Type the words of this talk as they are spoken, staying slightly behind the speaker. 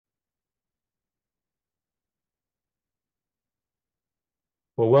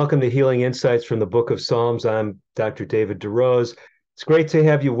Well, welcome to Healing Insights from the Book of Psalms. I'm Dr. David DeRose. It's great to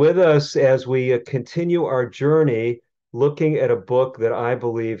have you with us as we continue our journey looking at a book that I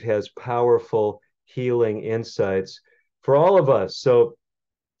believe has powerful healing insights for all of us. So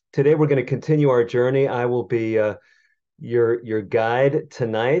today we're going to continue our journey. I will be your guide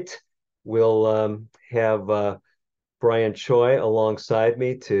tonight. We'll have Bryan Choi alongside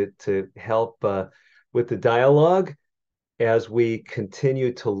me to help with the dialogue as we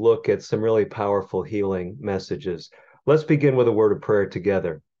continue to look at some really powerful healing messages. Let's begin with a word of prayer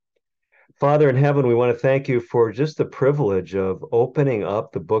together. Father in heaven, we want to thank you for just the privilege of opening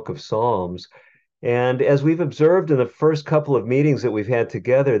up the book of Psalms. And as we've observed in the first couple of meetings that we've had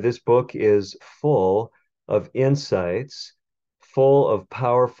together, this book is full of insights, full of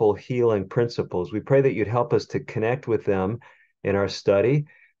powerful healing principles. We pray that you'd help us to connect with them in our study,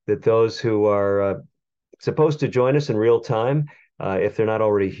 that those who are supposed to join us in real time, if they're not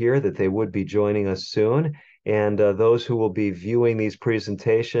already here, that they would be joining us soon. And those who will be viewing these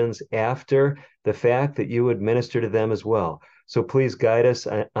presentations after the fact, that you would minister to them as well. So please guide us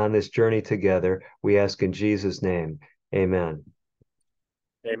on this journey together. We ask in Jesus' name. Amen.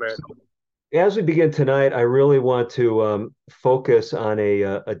 Amen. So, as we begin tonight, I really want to focus on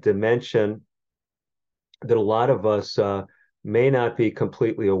a dimension that a lot of us may not be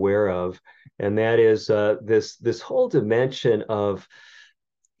completely aware of, and that is this whole dimension of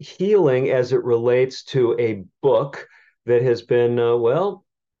healing as it relates to a book that has been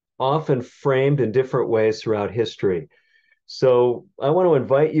often framed in different ways throughout history. So I want to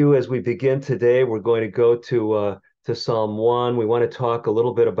invite you as we begin today. We're going to go to Psalm 1. We want to talk a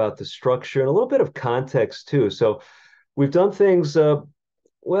little bit about the structure and a little bit of context too. So we've done things a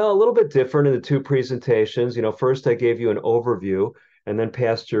little bit different in the two presentations. First I gave you an overview, and then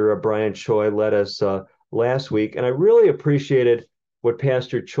Pastor Bryan Choi led us last week. And I really appreciated what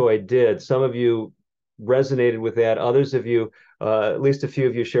Pastor Choi did. Some of you resonated with that. Others of you, at least a few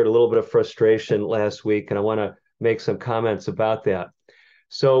of you, shared a little bit of frustration last week, and I want to make some comments about that.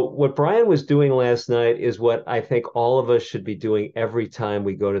 So what Bryan was doing last night is what I think all of us should be doing every time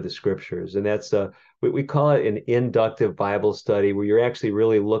we go to the scriptures. And that's we call it an inductive Bible study, where you're actually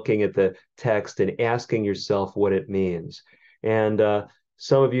really looking at the text and asking yourself what it means. And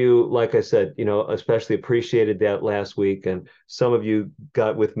some of you, like I said, especially appreciated that last week. And some of you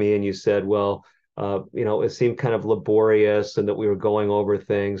got with me and you said, well, it seemed kind of laborious and that we were going over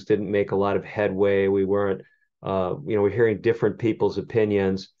things, didn't make a lot of headway. We weren't we're hearing different people's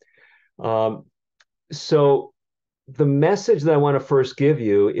opinions. So the message that I want to first give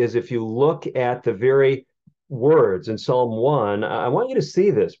you is, if you look at the very words in Psalm 1, I want you to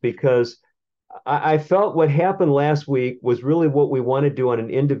see this, because I felt what happened last week was really what we want to do on an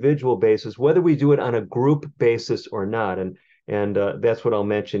individual basis, whether we do it on a group basis or not. And that's what I'll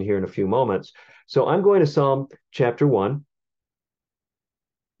mention here in a few moments. So I'm going to Psalm chapter 1.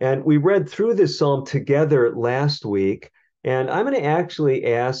 And we read through this psalm together last week. And I'm going to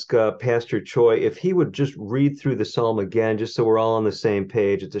actually ask Pastor Choi if he would just read through the psalm again, just so we're all on the same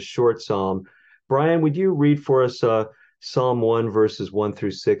page. It's a short psalm. Bryan, would you read for us Psalm 1, verses 1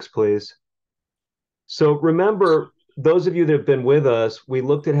 through 6, please? So remember, those of you that have been with us, we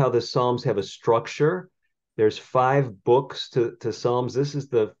looked at how the Psalms have a structure. There's 5 books to Psalms. This is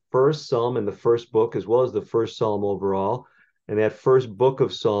the first psalm in the first book, as well as the first psalm overall. And that first book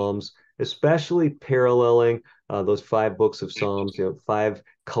of Psalms, especially paralleling those 5 books of Psalms, 5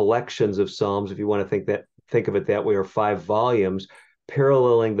 collections of Psalms, if you want to think of it that way, or 5 volumes,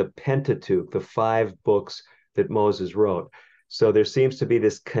 paralleling the Pentateuch, the 5 books that Moses wrote. So there seems to be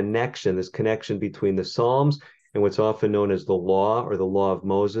this connection between the Psalms and what's often known as the law, or the law of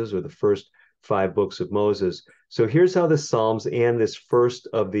Moses, or the first 5 books of Moses. So here's how the Psalms and this first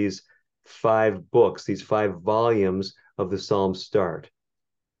of these 5 books, these 5 volumes of the Psalms start.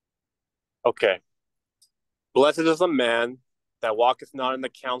 Okay. Blessed is the man that walketh not in the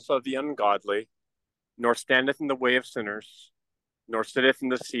counsel of the ungodly, nor standeth in the way of sinners, nor sitteth in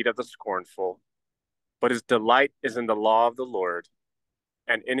the seat of the scornful. But his delight is in the law of the Lord,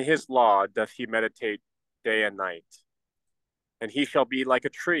 and in his law doth he meditate day and night. And he shall be like a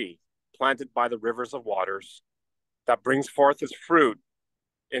tree planted by the rivers of waters, that brings forth his fruit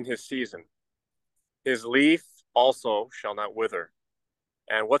in his season. His leaf also shall not wither,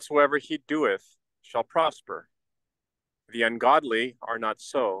 and whatsoever he doeth shall prosper. The ungodly are not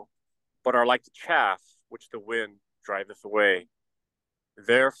so, but are like the chaff which the wind driveth away.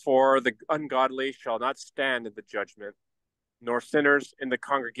 Therefore the ungodly shall not stand in the judgment, nor sinners in the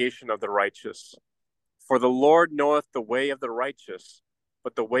congregation of the righteous. For the Lord knoweth the way of the righteous,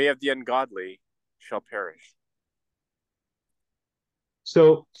 but the way of the ungodly shall perish.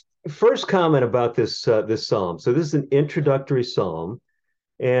 So, first comment about this psalm. So, this is an introductory psalm,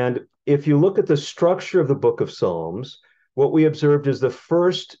 and if you look at the structure of the book of Psalms, what we observed is the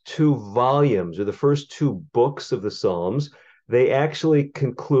first two volumes or the first two books of the Psalms, they actually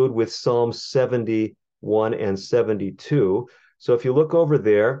conclude with Psalm 71 and 72. So, if you look over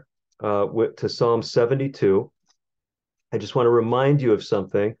there to Psalm 72, I just want to remind you of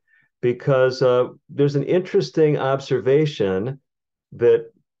something because there's an interesting observation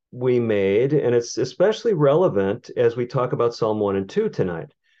that we made, and it's especially relevant as we talk about Psalm 1 and 2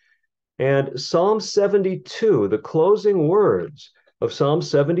 tonight. And Psalm 72, the closing words of Psalm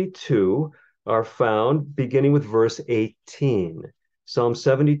 72 are found beginning with verse 18. Psalm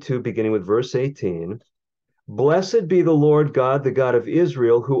 72, beginning with verse 18. Blessed be the Lord God, the God of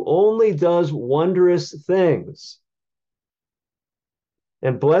Israel, who only does wondrous things.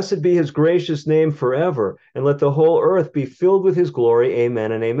 And blessed be his gracious name forever. And let the whole earth be filled with his glory.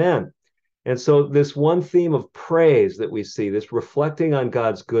 Amen and amen. And so, this one theme of praise that we see, this reflecting on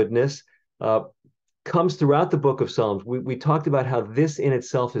God's goodness, comes throughout the book of Psalms. We talked about how this in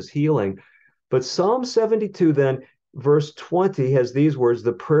itself is healing. But Psalm 72, then, verse 20, has these words: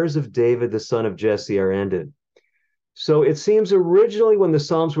 the prayers of David, the son of Jesse, are ended. So it seems originally when the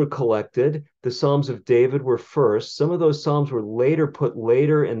Psalms were collected, the Psalms of David were first. Some of those Psalms were later put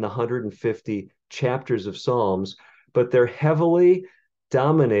later in the 150 chapters of Psalms, but they're heavily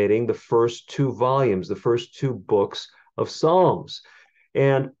dominating the first two volumes, the first two books of Psalms.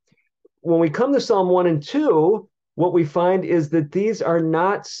 And when we come to Psalm 1 and 2, what we find is that these are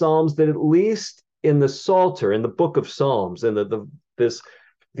not Psalms that, at least in the Psalter, in the book of Psalms, in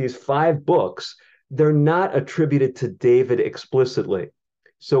these five books, they're not attributed to David explicitly.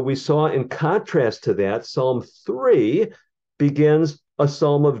 So we saw, in contrast to that, Psalm 3 begins a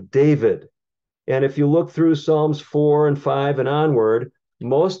psalm of David. And if you look through Psalms 4 and 5 and onward,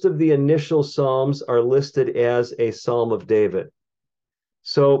 most of the initial Psalms are listed as a psalm of David.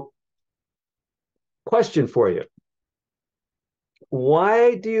 So, question for you.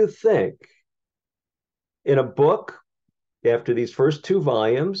 Why do you think in a book, after these first two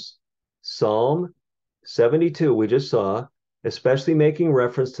volumes, Psalm 72, we just saw, especially making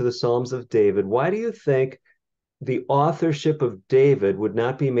reference to the Psalms of David, why do you think the authorship of David would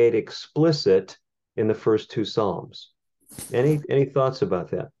not be made explicit in the first two Psalms? Any thoughts about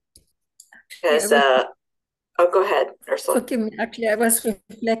that? Because, oh, go ahead, Ursula. Forgive me. Actually, I was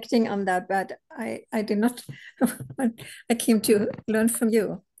reflecting on that, but I did not. I came to learn from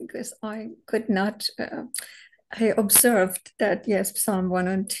you because I could not. I observed that, yes, Psalm 1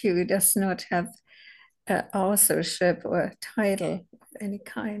 and 2 does not have authorship or title of any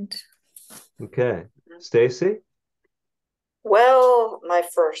kind. Okay. Stacy? Well, my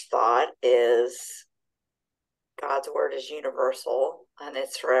first thought is God's word is universal and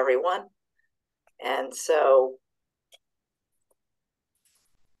it's for everyone. And so,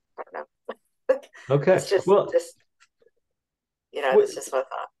 I don't know. Okay. It's just, well, that's just my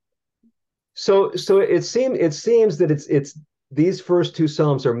thought. So it seems that it's these first two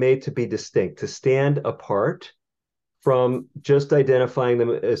Psalms are made to be distinct, to stand apart from just identifying them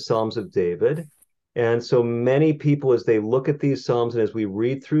as Psalms of David. And so many people, as they look at these Psalms and as we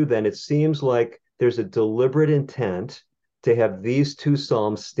read through them, it seems like there's a deliberate intent to have these two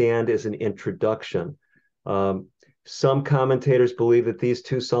Psalms stand as an introduction. Some commentators believe that these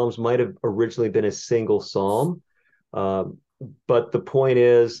two Psalms might have originally been a single Psalm. But the point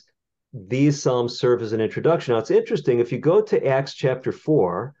is, these Psalms serve as an introduction. Now, it's interesting, if you go to Acts chapter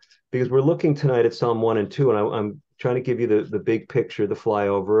 4, because we're looking tonight at Psalm 1 and 2, and I'm trying to give you the big picture, the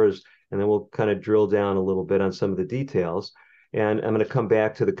flyovers, and then we'll kind of drill down a little bit on some of the details. And I'm going to come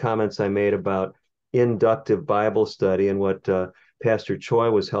back to the comments I made about inductive Bible study and what Pastor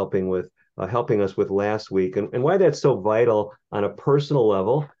Choi was helping us with last week, and why that's so vital on a personal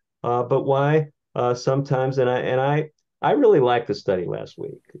level, but why sometimes, and I really liked the study last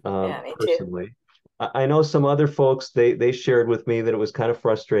week, Me personally. too. I know some other folks, they shared with me that it was kind of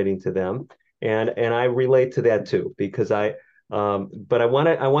frustrating to them, and I relate to that too, because but I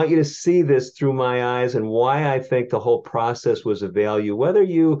want you to see this through my eyes and why I think the whole process was of value, whether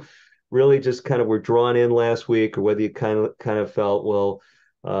you really just kind of were drawn in last week or whether you kind of felt, well,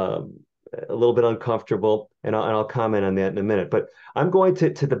 a little bit uncomfortable, and I'll comment on that in a minute. But I'm going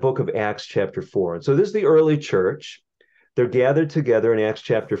to the book of Acts chapter 4. And so this is the early church. They're gathered together in Acts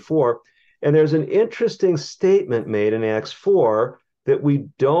chapter 4. And there's an interesting statement made in Acts 4 that we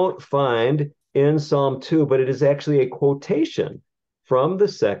don't find in Psalm 2, but it is actually a quotation from the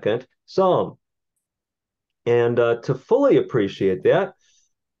second Psalm. And to fully appreciate that,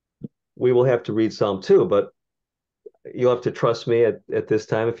 we will have to read Psalm 2. But you'll have to trust me at this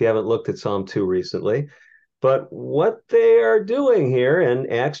time if you haven't looked at Psalm 2 recently. But what they are doing here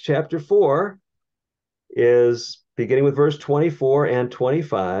in Acts chapter 4 is beginning with verse 24 and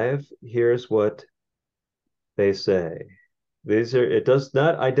 25. Here's what they say. It does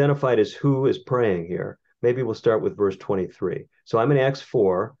not identify it as who is praying here. Maybe we'll start with verse 23. So I'm in Acts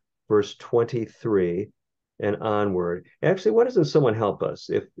 4, verse 23 and onward. Actually, why doesn't someone help us?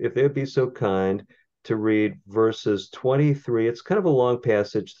 If they would be so kind to read verses 23, it's kind of a long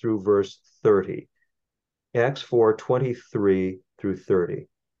passage through verse 30. Acts 4, 23 through 30.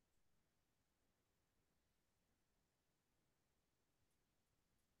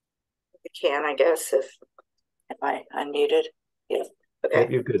 I guess, if am I unmuted? Yes. Okay.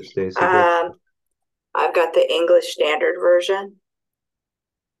 Yep, you're good, Stacy. I've got the English Standard Version.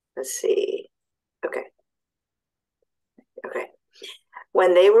 Let's see. Okay.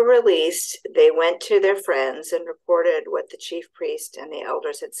 When they were released, they went to their friends and reported what the chief priest and the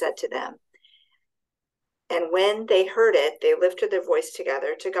elders had said to them. And when they heard it, they lifted their voice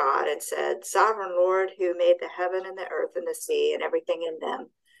together to God and said, Sovereign Lord, who made the heaven and the earth and the sea and everything in them,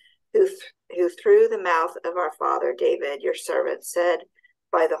 who through the mouth of our father David, your servant, said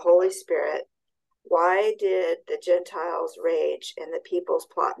by the Holy Spirit, why did the Gentiles rage and the peoples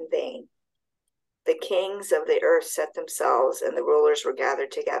plot in vain? The kings of the earth set themselves, and the rulers were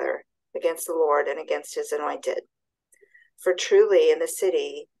gathered together against the Lord and against his anointed. For truly in the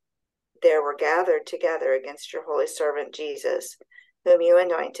city there were gathered together against your holy servant Jesus, whom you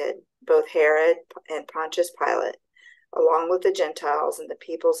anointed, both Herod and Pontius Pilate, along with the Gentiles and the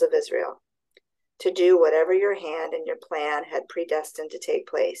peoples of Israel, to do whatever your hand and your plan had predestined to take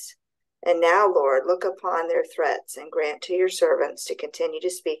place. And now, Lord, look upon their threats and grant to your servants to continue to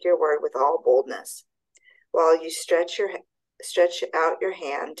speak your word with all boldness, while you stretch out your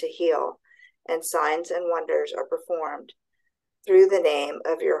hand to heal, and signs and wonders are performed through the name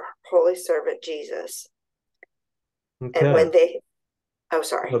of your holy servant Jesus. Okay. And when they,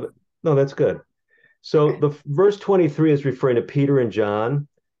 sorry. No, that's good. So the verse 23 is referring to Peter and John.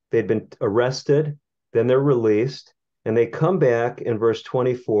 They'd been arrested, then they're released, and they come back in verse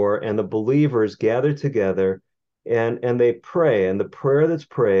 24, and the believers gather together and they pray. And the prayer that's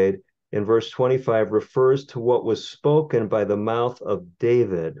prayed in verse 25 refers to what was spoken by the mouth of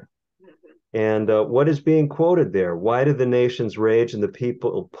David. And what is being quoted there? Why do the nations rage and the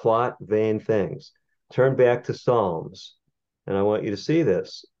people plot vain things? Turn back to Psalms, and I want you to see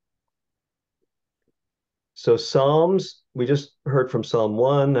this. So Psalms, we just heard from Psalm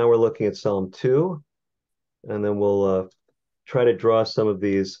 1. Now we're looking at Psalm 2. And then we'll try to draw some of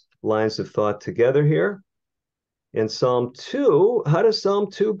these lines of thought together here. In Psalm 2, how does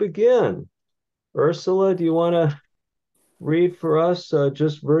Psalm 2 begin? Ursula, do you want to read for us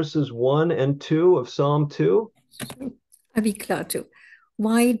just verses 1 and 2 of Psalm 2? I'd be glad to.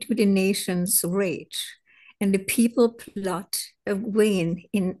 Why do the nations rage and the people plot a vain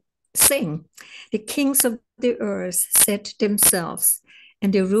sing? The kings of the earth set themselves,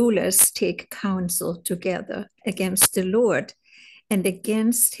 and the rulers take counsel together against the Lord and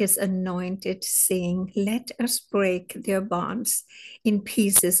against his anointed, saying, let us break their bonds in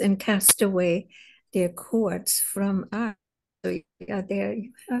pieces and cast away their cords from us. So yeah, there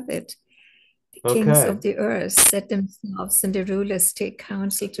you have it. The kings of the earth set themselves, and the rulers take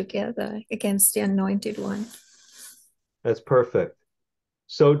counsel together against the anointed one. That's perfect.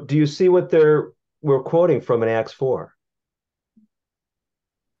 So do you see what we're quoting from in Acts 4?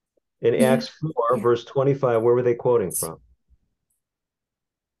 In Acts 4, verse 25, where were they quoting from?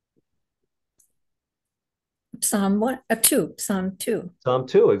 Psalm 2. Psalm 2. Psalm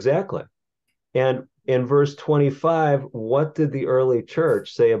 2, exactly. And in verse 25, what did the early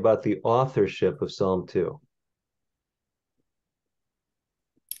church say about the authorship of Psalm 2?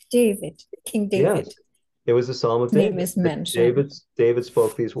 David, King David. Yes, it was the Psalm of David. Name is mentioned. David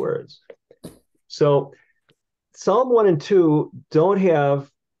spoke these words. So Psalm 1 and 2 don't have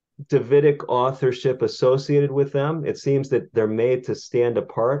Davidic authorship associated with them. It seems that they're made to stand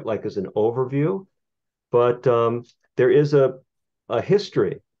apart, like as an overview. But there is a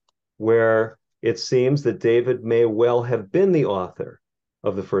history where it seems that David may well have been the author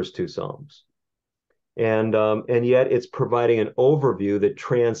of the first two Psalms. And yet it's providing an overview that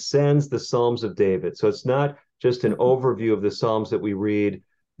transcends the Psalms of David. So it's not just an overview of the Psalms that we read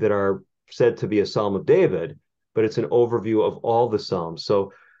that are said to be a Psalm of David, but it's an overview of all the Psalms.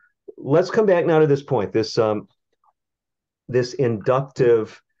 So let's come back now to this point, this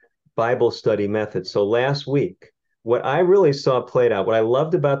inductive Bible study method. So last week, what I really saw played out, what I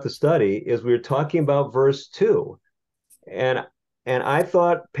loved about the study is we were talking about verse 2. And And I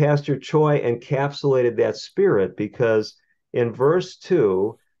thought Pastor Choi encapsulated that spirit because in verse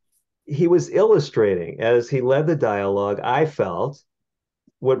 2, he was illustrating as he led the dialogue, I felt,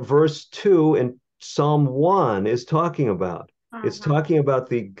 what verse 2 in Psalm 1 is talking about. It's talking about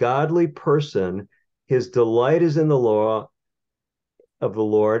the godly person. His delight is in the law of the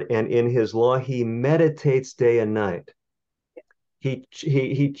Lord, and in his law he meditates day and night.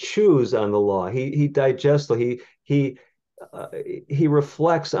 He chews on the law. He digests. He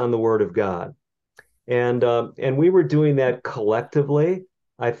reflects on the word of God. And we were doing that collectively.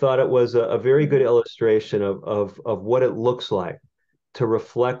 I thought it was a very good illustration of what it looks like to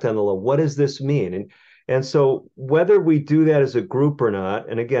reflect on the law. What does this mean? And so whether we do that as a group or not,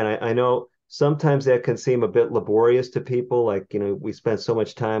 and again, I know sometimes that can seem a bit laborious to people, like, we spent so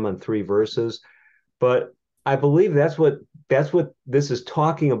much time on 3 verses, but I believe that's what this is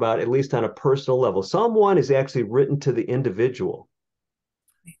talking about, at least on a personal level. Psalm 1 is actually written to the individual.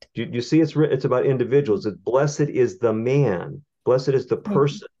 You see, it's about individuals. It's blessed is the man, blessed is the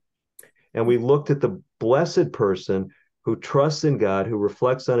person. And we looked at the blessed person who trusts in God, who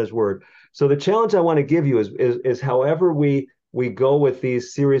reflects on his word. So the challenge I want to give you is however we go with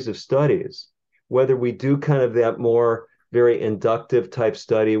these series of studies, whether we do kind of that more very inductive type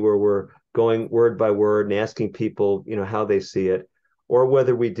study where we're going word by word and asking people, how they see it, or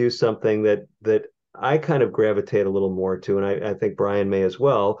whether we do something that I kind of gravitate a little more to, and I think Bryan may as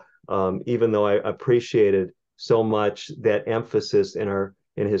well, even though I appreciated so much that emphasis in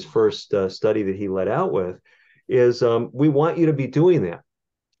his first study that he led out with, is we want you to be doing that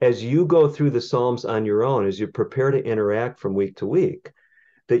as you go through the Psalms on your own, as you prepare to interact from week to week,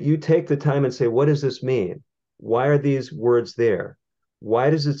 that you take the time and say, what does this mean? Why are these words there? Why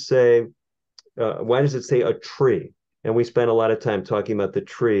does it say a tree? And we spent a lot of time talking about the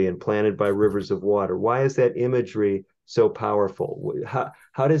tree and planted by rivers of water. Why is that imagery so powerful?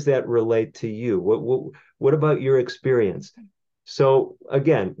 How does that relate to you? What about your experience? So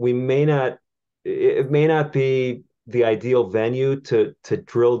again, it may not be the ideal venue to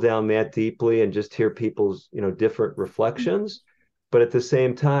drill down that deeply and just hear people's, different reflections. But at the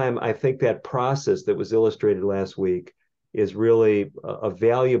same time, I think that process that was illustrated last week is really a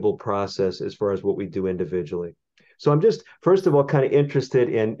valuable process as far as what we do individually. So I'm just, first of all, kind of interested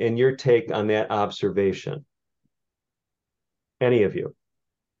in your take on that observation. Any of you?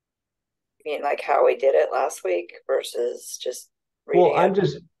 You mean like how we did it last week versus just reading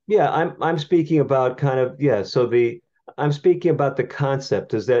Well, I'm speaking about kind of, I'm speaking about the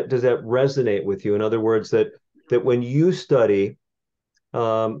concept. Does that resonate with you? In other words, that when you study,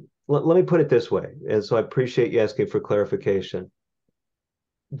 let me put it this way, and so I appreciate you asking for clarification.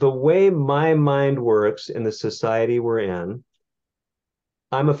 The way my mind works in the society we're in,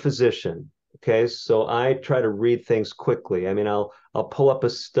 I'm a physician. Okay, so I try to read things quickly. I mean, I'll pull up a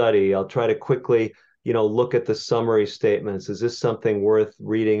study. I'll try to quickly, look at the summary statements. Is this something worth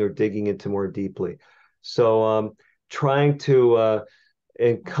reading or digging into more deeply? So, trying to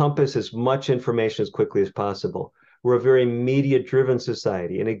encompass as much information as quickly as possible. We're a very media-driven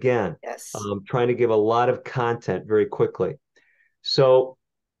society, and again, yes, trying to give a lot of content very quickly. So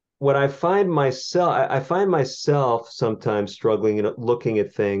what I find myself sometimes struggling and looking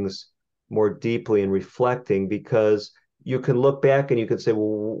at things more deeply and reflecting, because you can look back and you can say, well,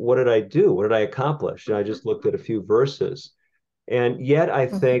 what did I do? What did I accomplish? I just looked at a few verses. And yet I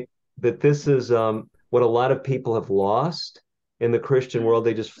think that this is what a lot of people have lost in the Christian world.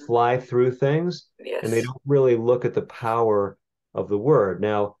 They just fly through things and they don't really look at the power of the word.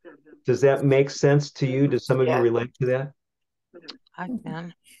 Now, does that make sense to you? Does some of you relate to that? I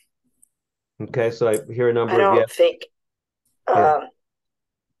can. Okay, so I hear a number I of don't yes. think I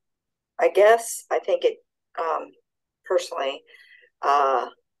think it personally,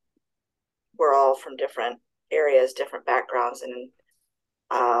 we're all from different areas, different backgrounds, and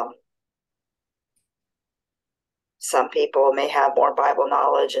some people may have more Bible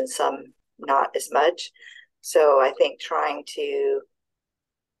knowledge and some not as much. So I think trying to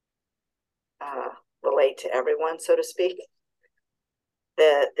relate to everyone, so to speak,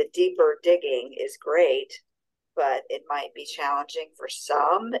 the deeper digging is great, but it might be challenging for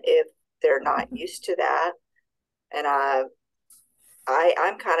some if they're not used to that. And I'm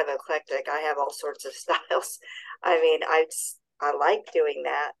kind of eclectic. I have all sorts of styles. I mean, I like doing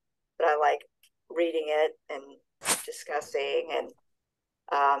that, but I like reading it and discussing, and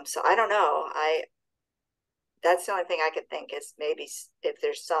so I don't know. That's the only thing I could think is maybe if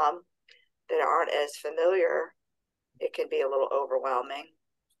there's some that aren't as familiar, it can be a little overwhelming.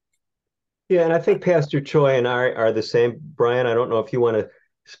 Yeah, and I think Pastor Choi and I are the same. Bryan, I don't know if you want to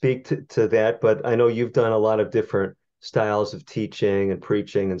speak to that, but I know you've done a lot of different styles of teaching and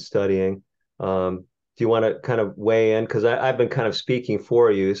preaching and studying. Do you want to kind of weigh in? Because I've been kind of speaking for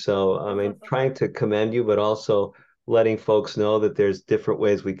you. So, I mean, trying to commend you, but also letting folks know that there's different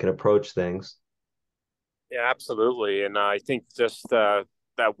ways we can approach things. Yeah, absolutely. And I think just that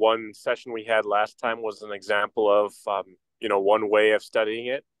one session we had last time was an example of, one way of studying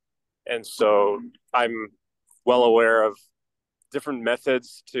it. And so I'm well aware of different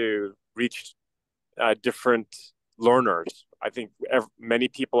methods to reach different learners. I think many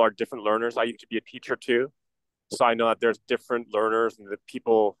people are different learners. I used to be a teacher too. So I know that there's different learners and that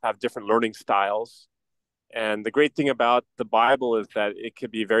people have different learning styles. And the great thing about the Bible is that it can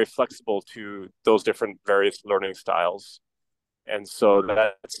be very flexible to those different various learning styles. And so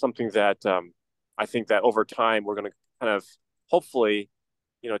that's something that I think that over time we're going to kind of hopefully,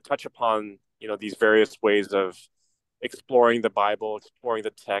 touch upon, these various ways of exploring the Bible, exploring the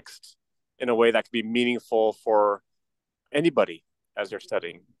text in a way that can be meaningful for anybody as they're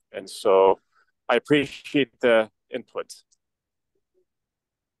studying. And so I appreciate the input.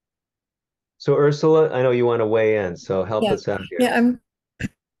 So Ursula, I know you want to weigh in, so help us out here. Yeah, I'm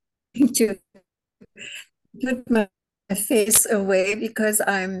going to put my face away because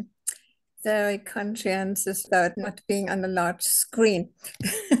I'm very conscientious about not being on a large screen.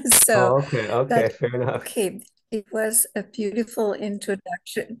 So, okay, fair enough. Okay, it was a beautiful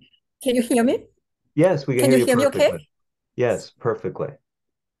introduction. Can you hear me? Yes, we can hear you me perfectly. okay? Yes, perfectly.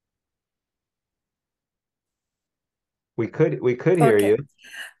 We could hear you.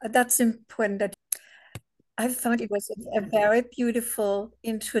 That's important. That I found it was a very beautiful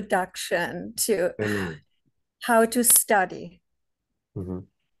introduction to Amen. how to study. Mm-hmm.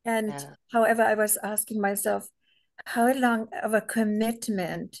 And however, I was asking myself, how long of a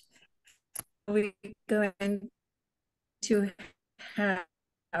commitment are we going to have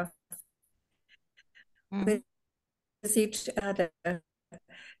with each other,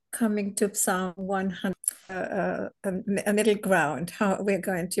 coming to Psalm 100, a middle ground, how we're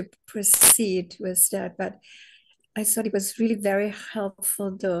going to proceed with that. But I thought it was really very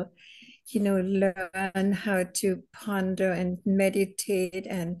helpful to, learn how to ponder and meditate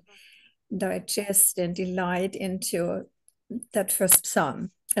and digest and delight into that first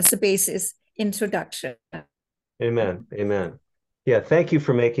psalm as a basis introduction. Amen. Amen. Yeah, thank you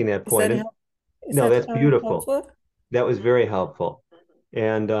for making that point. No, that's beautiful. Helpful? That was very helpful.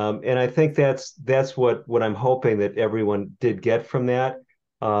 And I think that's what I'm hoping that everyone did get from that.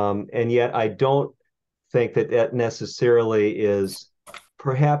 And yet I don't think that necessarily is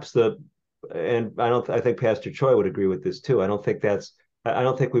perhaps and I think Pastor Choi would agree with this too. I don't think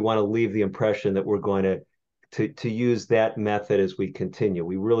we want to leave the impression that we're going to use that method as we continue.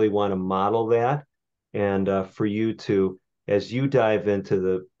 We really want to model that, and for you to, as you dive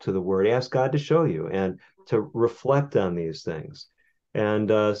into the Word, ask God to show you and to reflect on these things. And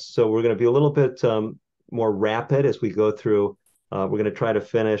so we're going to be a little bit more rapid as we go through. We're going to try to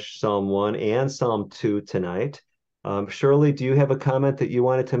finish Psalm 1 and Psalm 2 tonight. Shirley, do you have a comment that you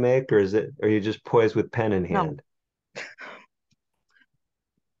wanted to make, or are you just poised with pen in hand? No.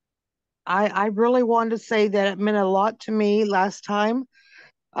 I really wanted to say that it meant a lot to me last time,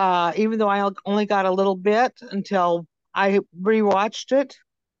 even though I only got a little bit until I rewatched it.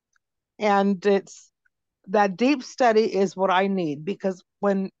 And it's that deep study is what I need, because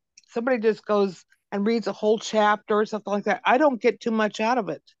when somebody just goes and reads a whole chapter or something like that, I don't get too much out of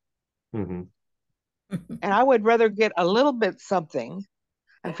it. Mm-hmm. And I would rather get a little bit something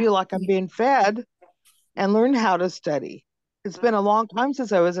and feel like I'm being fed and learn how to study. It's been a long time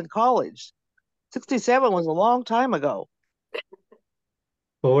since I was in college. 67 was a long time ago.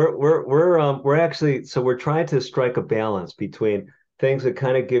 Well, we're actually, so we're trying to strike a balance between things that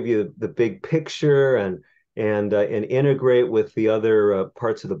kind of give you the big picture and integrate with the other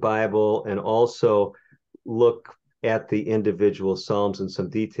parts of the Bible, and also look at the individual Psalms in some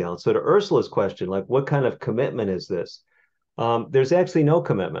detail. So to Ursula's question, like, what kind of commitment is this? There's actually no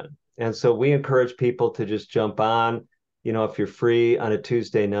commitment. And so we encourage people to just jump on, if you're free on a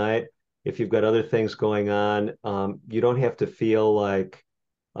Tuesday night, if you've got other things going on, you don't have to feel like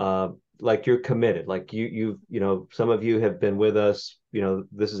you're committed. Like some of you have been with us,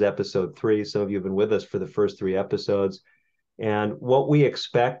 this is episode 3. Some of you have been with us for the first 3 episodes. And what we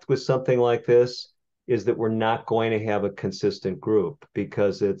expect with something like this is that we're not going to have a consistent group,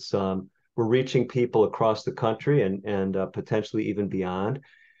 because we're reaching people across the country and potentially even beyond.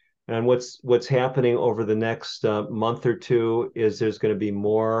 And what's happening over the next month or two is there's going to be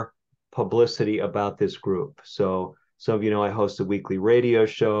more publicity about this group. So some of you know I host a weekly radio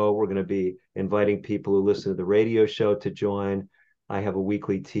show. We're going to be inviting people who listen to the radio show to join. I have a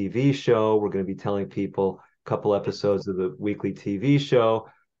weekly TV show. We're going to be telling people couple episodes of the weekly TV show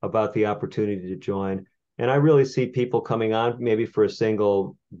about the opportunity to join. And I really see people coming on maybe for a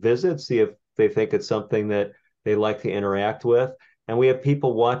single visit, see if they think it's something that they like to interact with. And we have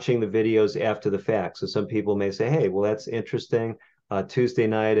people watching the videos after the fact. So some people may say, hey, well, that's interesting. Tuesday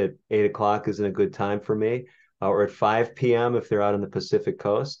night at 8 o'clock isn't a good time for me, or at 5 p.m. if they're out on the Pacific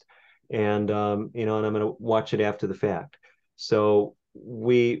coast. And, and I'm going to watch it after the fact. So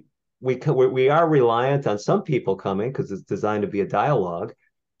we are reliant on some people coming because it's designed to be a dialogue,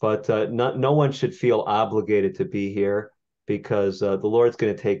 but no one should feel obligated to be here because the Lord's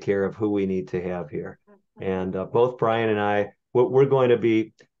going to take care of who we need to have here. And both Bryan and I, we're going to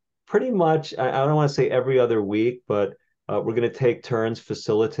be pretty much, I don't want to say every other week, but we're going to take turns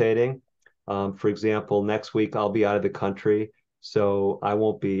facilitating. For example, next week I'll be out of the country, so I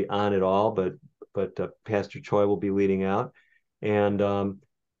won't be on at all, but Pastor Choi will be leading out. And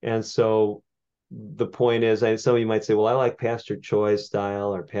so the point is, some of you might say, well, I like Pastor Choi's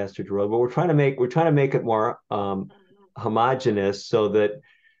style or Pastor DeRose, but we're trying to make it more homogenous so that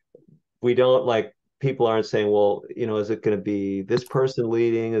we don't, like, people aren't saying, well, is it going to be this person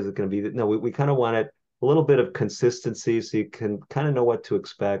leading? Is it going to be no? We kind of want it a little bit of consistency so you can kind of know what to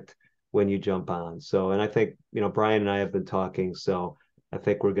expect when you jump on. So, and I think Bryan and I have been talking, so I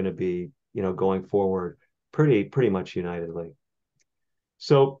think we're going to be going forward pretty much unitedly.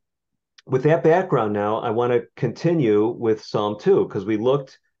 So with that background now, I want to continue with Psalm 2 because we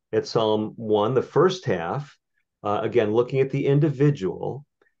looked at Psalm 1, the first half, again, looking at the individual,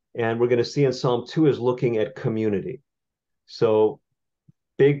 and we're going to see in Psalm 2 is looking at community. So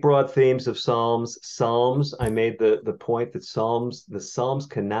big, broad themes of Psalms. Psalms, I made the point that the Psalms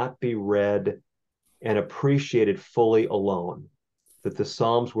cannot be read and appreciated fully alone, that the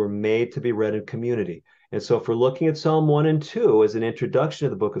Psalms were made to be read in community. And so if we're looking at Psalm 1 and 2 as an introduction to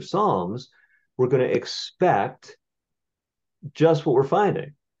the book of Psalms, we're going to expect just what we're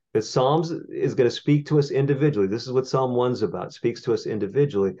finding. That Psalms is going to speak to us individually. This is what Psalm 1's about, speaks to us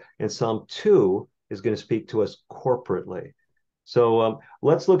individually. And Psalm 2 is going to speak to us corporately. So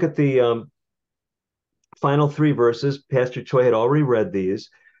let's look at the final three verses. Pastor Choi had already read these,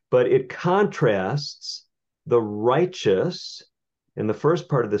 but it contrasts the righteous in the first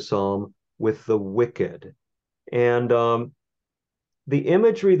part of the psalm with the wicked. And the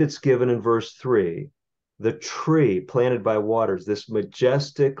imagery that's given in verse 3, the tree planted by waters, this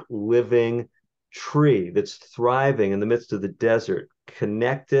majestic living tree that's thriving in the midst of the desert,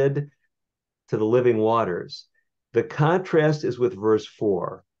 connected to the living waters. The contrast is with verse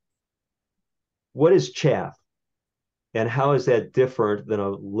 4. What is chaff? And how is that different than a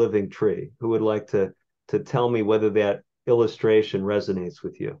living tree? Who would like to tell me whether that illustration resonates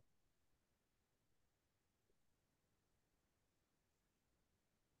with you?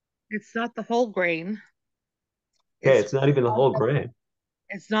 It's not the whole grain. Okay, it's not even the whole grain.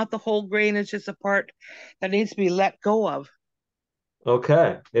 It's not the whole grain. It's just a part that needs to be let go of.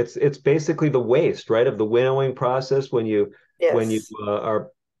 Okay, it's basically the waste, right, of the winnowing process. When you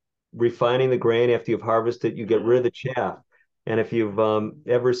are refining the grain after you've harvested, you get rid of the chaff. And if you've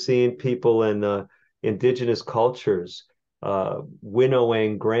ever seen people in indigenous cultures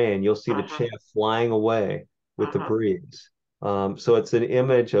winnowing grain, you'll see the chaff flying away with the breeze. So it's an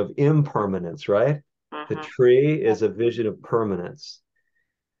image of impermanence, right? The tree is a vision of permanence.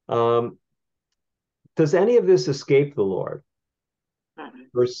 Does any of this escape the Lord?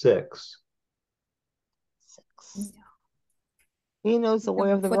 Verse 6. He knows the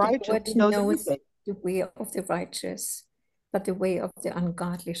way of the righteous. He knows the way of the righteous, but the way of the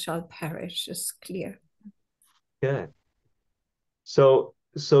ungodly shall perish is clear. Okay. So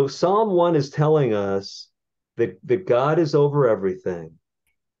Psalm 1 is telling us that God is over everything.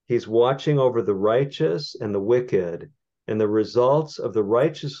 He's watching over the righteous and the wicked, and the results of the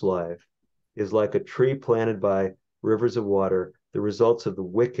righteous life is like a tree planted by rivers of water. The results of the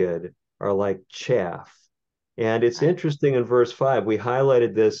wicked are like chaff. And it's interesting in verse 5, we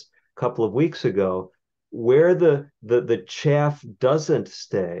highlighted this a couple of weeks ago, where the chaff doesn't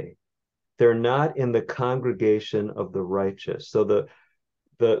stay. They're not in the congregation of the righteous. So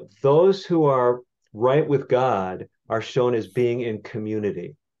those who are right with God are shown as being in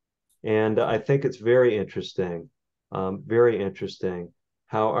community. And I think it's very interesting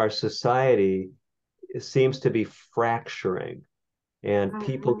how our society seems to be fracturing and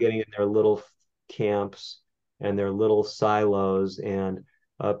people getting in their little camps and their little silos. And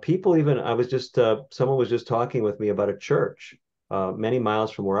people even, someone was just talking with me about a church many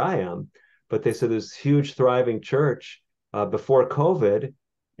miles from where I am, but they said there's huge thriving church before COVID.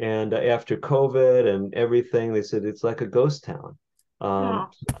 And after COVID and everything, they said it's like a ghost town.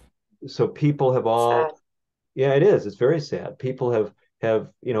 So people have all Yeah, it is. It's very sad. People have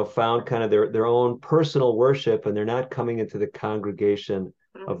found kind of their own personal worship, and they're not coming into the congregation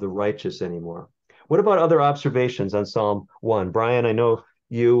of the righteous anymore. What about other observations on Psalm 1? Bryan, I know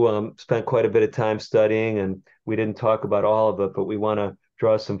you spent quite a bit of time studying, and we didn't talk about all of it, but we want to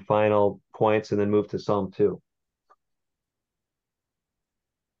draw some final points and then move to Psalm 2.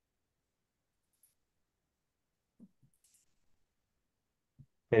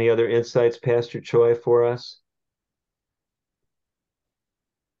 Any other insights, Pastor Choi, for us?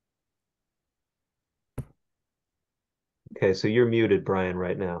 Okay, so you're muted, Bryan,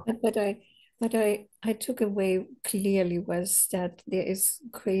 right now. What I took away clearly was that there is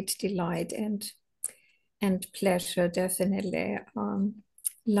great delight and pleasure, definitely,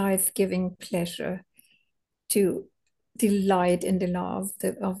 life-giving pleasure to delight in the love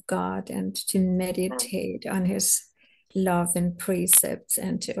of God and to meditate on his love and precepts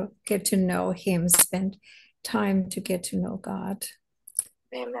and to get to know him, spend time to get to know God.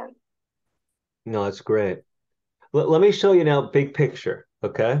 Amen. No, that's great. Let me show you now big picture,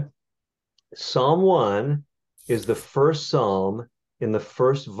 okay? Psalm 1 is the first psalm in the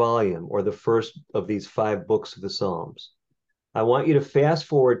first volume or the first of these 5 books of the Psalms. I want you to fast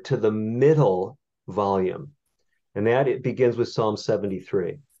forward to the middle volume, and that it begins with Psalm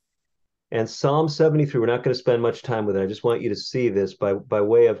 73. And Psalm 73, we're not going to spend much time with it. I just want you to see this by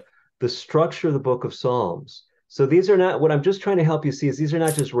way of the structure of the book of Psalms. So these are not, what I'm just trying to help you see is these are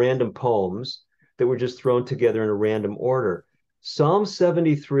not just random poems that were just thrown together in a random order. Psalm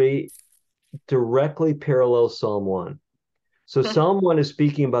 73 directly parallels Psalm 1. So Psalm 1 is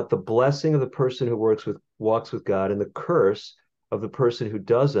speaking about the blessing of the person who walks with God and the curse of the person who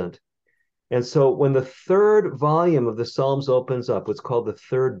doesn't. And so when the third volume of the Psalms opens up, what's called the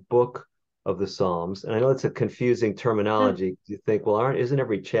third book of the Psalms, and I know it's a confusing terminology. You think, well, isn't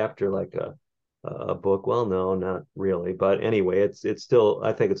every chapter like a book? Well, no, not really. But anyway, it's still,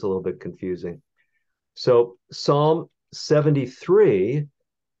 I think it's a little bit confusing. So Psalm 73,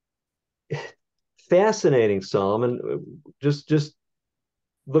 fascinating psalm, and just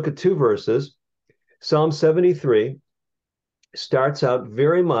look at 2 verses. Psalm 73 starts out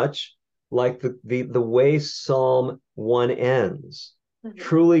very much like the way Psalm 1 ends.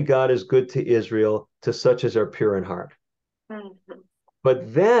 Truly, God is good to Israel, to such as are pure in heart.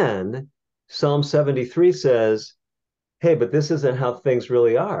 But then Psalm 73 says, hey, but this isn't how things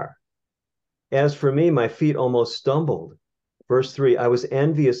really are. As for me, my feet almost stumbled. Verse 3, I was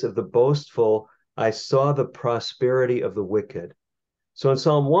envious of the boastful. I saw the prosperity of the wicked. So in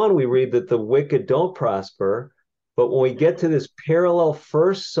Psalm 1, we read that the wicked don't prosper. But when we get to this parallel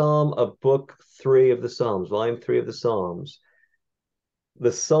first psalm of book 3 of the Psalms, volume 3 of the Psalms,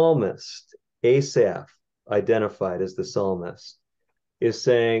 the psalmist, Asaph, identified as the psalmist, is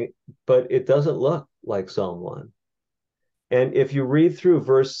saying, but it doesn't look like Psalm 1. And if you read through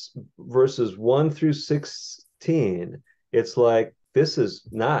verses 1 through 16, it's like, this is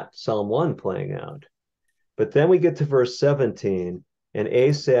not Psalm 1 playing out. But then we get to verse 17, and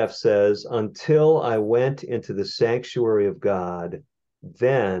Asaph says, until I went into the sanctuary of God,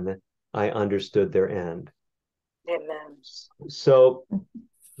 then I understood their end. Amen. So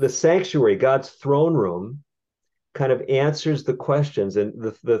the sanctuary, God's throne room, kind of answers the questions, and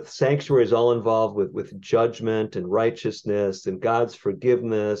the sanctuary is all involved with judgment and righteousness and God's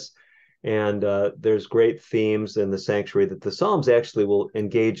forgiveness. And there's great themes in the sanctuary that the Psalms actually will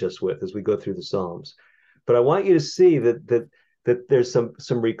engage us with as we go through the Psalms. But I want you to see that there's some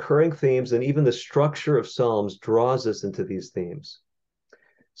recurring themes, and even the structure of Psalms draws us into these themes.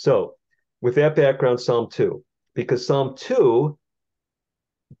 So with that background, Psalm 2, because Psalm 2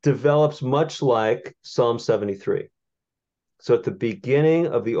 develops much like Psalm 73. So at the beginning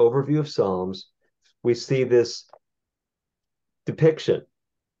of the overview of Psalms, we see this depiction.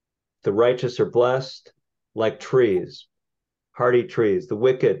 The righteous are blessed like trees, hardy trees. The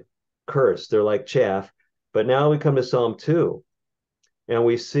wicked cursed, they're like chaff. But now we come to Psalm 2, and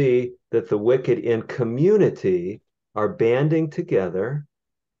we see that the wicked in community are banding together.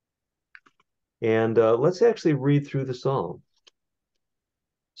 And let's actually read through the psalm.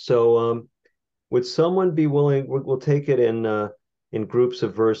 So would someone be willing, we'll take it in groups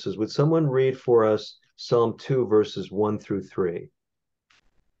of verses. Would someone read for us Psalm 2, verses 1 through 3?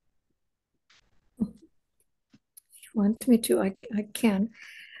 If you want me to, I can.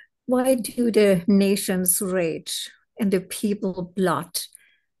 Why do the nations rage and the people blot?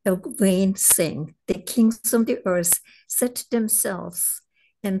 The vain sing, the kings of the earth set themselves,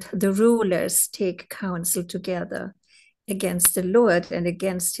 and the rulers take counsel together against the Lord and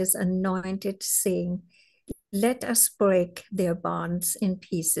against his anointed, saying, let us break their bonds in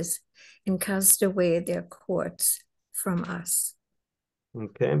pieces and cast away their cords from us.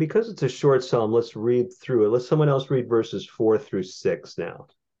 Okay, and because it's a short psalm, let's read through it. Let someone else read verses 4 through 6 now.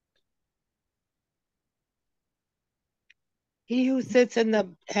 He who sits in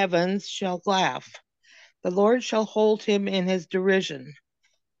the heavens shall laugh. The Lord shall hold him in his derision.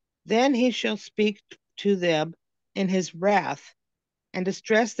 Then he shall speak to them in his wrath and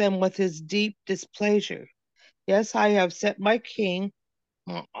distress them with his deep displeasure. Yes, I have set my king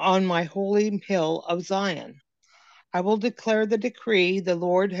on my holy hill of Zion. I will declare the decree the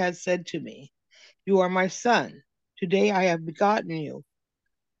Lord has said to me. You are my son. Today I have begotten you.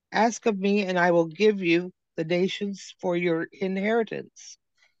 Ask of me, and I will give you the nations for your inheritance,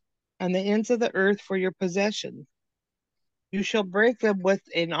 and the ends of the earth for your possession. You shall break them with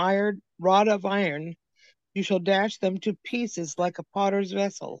an iron rod of iron. You shall dash them to pieces like a potter's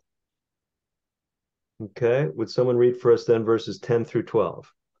vessel. Okay, would someone read for us then verses 10 through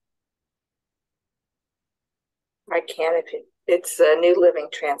 12? I can if it's a New Living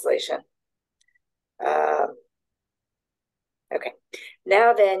Translation. Okay.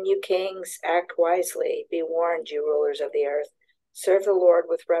 Now then, you kings, act wisely. Be warned, you rulers of the earth. Serve the Lord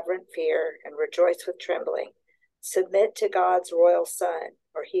with reverent fear and rejoice with trembling. Submit to God's royal Son,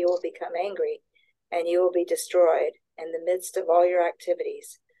 or he will become angry, and you will be destroyed in the midst of all your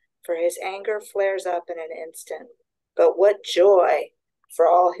activities. For his anger flares up in an instant. But what joy for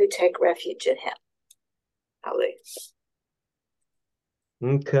all who take refuge in him. Hallelujah.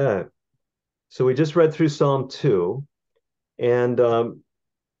 Okay, so we just read through Psalm 2, and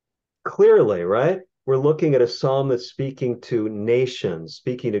clearly, right, we're looking at a psalm that's speaking to nations,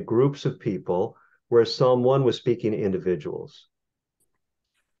 speaking to groups of people, whereas Psalm 1 was speaking to individuals.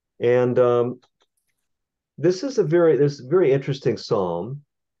 And this is a very interesting psalm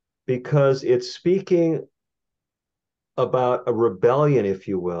because it's speaking about a rebellion, if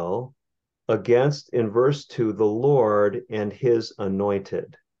you will, against, in verse 2, the Lord and his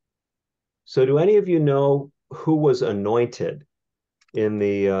anointed. So do any of you know who was anointed in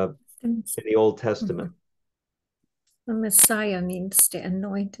the Old Testament? The Messiah means the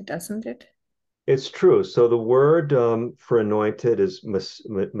anointed, doesn't it? It's true. So the word for anointed is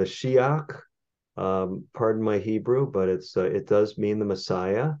Mashiach. Pardon my Hebrew, but it does mean the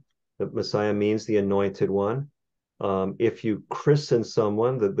Messiah. The Messiah means the anointed one. If you christen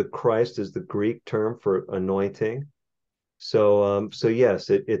someone, the Christ is the Greek term for anointing. So yes,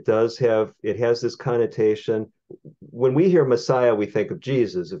 it has this connotation. When we hear Messiah, we think of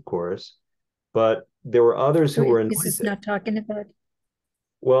Jesus, of course, but there were others who were anointed. This is not talking about.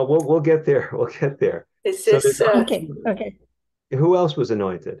 Well, we'll get there. We'll get there. Is So this Okay. who else was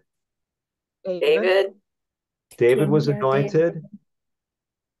anointed? David? David was David. anointed.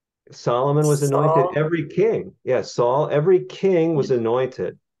 Solomon was anointed. Saul? Every king, yes, Saul, every king was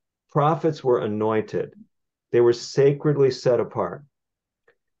anointed. Prophets were anointed. They were sacredly set apart.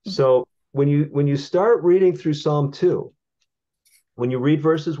 So when you start reading through Psalm 2, when you read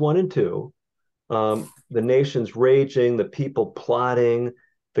verses 1 and 2, the nations raging, the people plotting,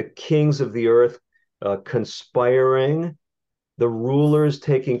 the kings of the earth conspiring, the rulers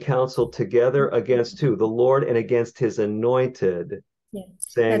taking counsel together against who? The Lord and against his anointed. Yeah.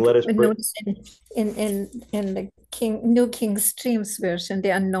 Saying, let us notice in the New King James Version,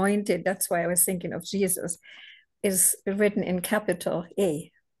 the anointed, that's why I was thinking of Jesus, is written in capital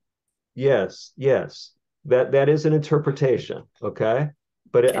A. Yes, that is an interpretation, okay?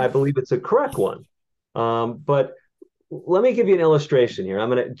 But Okay. I believe it's a correct one. But let me give you an illustration here. I'm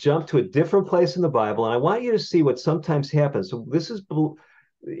going to jump to a different place in the Bible, and I want you to see what sometimes happens. So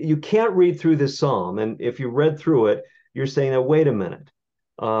you can't read through this psalm, and if you read through it, you're saying, now, wait a minute.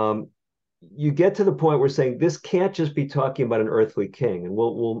 You get to the point where saying this can't just be talking about an earthly king, and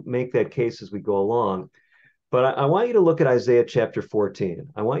we'll make that case as we go along. But I want you to look at Isaiah chapter 14.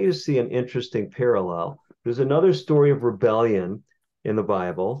 I want you to see an interesting parallel. There's another story of rebellion in the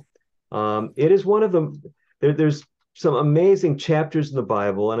Bible. It is one of them. There's some amazing chapters in the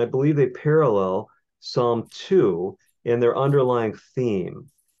Bible, and I believe they parallel Psalm 2 in their underlying theme.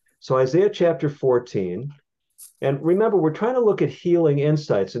 So Isaiah chapter 14, and remember, we're trying to look at healing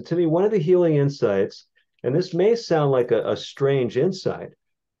insights. And to me, one of the healing insights, and this may sound like a strange insight,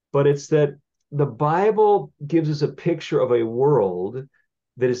 but it's that the Bible gives us a picture of a world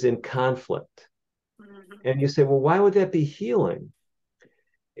that is in conflict. And you say, well, why would that be healing?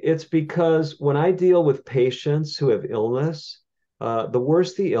 It's because when I deal with patients who have illness, the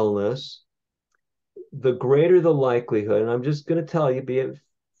worse the illness, the greater the likelihood, and I'm just going to tell you, be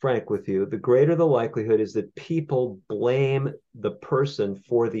frank with you, the greater the likelihood is that people blame the person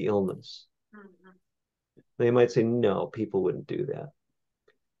for the illness. They might say, no, people wouldn't do that.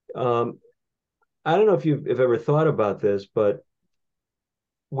 I don't know if you've ever thought about this, but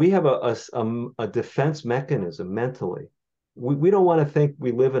we have a defense mechanism mentally. We don't want to think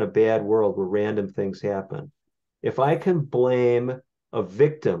we live in a bad world where random things happen. If I can blame a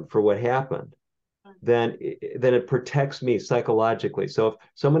victim for what happened, then it protects me psychologically. So if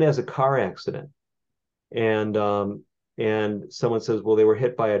someone has a car accident and someone says, well, they were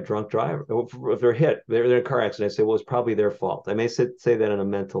hit by a drunk driver. If they're in a car accident, I say, well, it's probably their fault. I may say that on a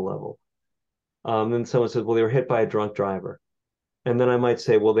mental level. Then someone says, well, they were hit by a drunk driver. And then I might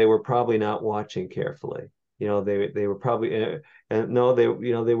say, well, they were probably not watching carefully. They were probably, and no, they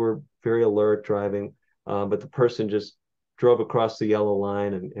were very alert driving, but the person just drove across the yellow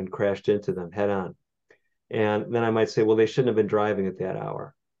line and crashed into them head on. And then I might say, well, they shouldn't have been driving at that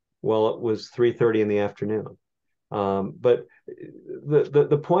hour. Well, it was 3:30 in the afternoon. But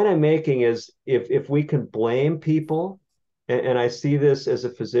the point I'm making is if we can blame people, and I see this as a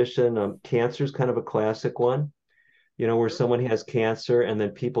physician, cancer is kind of a classic one, where someone has cancer and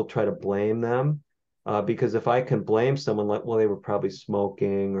then people try to blame them. Because if I can blame someone like, well, they were probably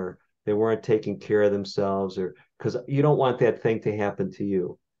smoking or they weren't taking care of themselves, or because you don't want that thing to happen to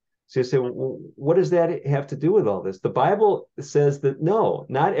you. So you say, well, what does that have to do with all this? The Bible says that no,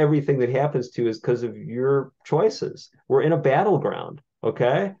 not everything that happens to you is because of your choices. We're in a battleground,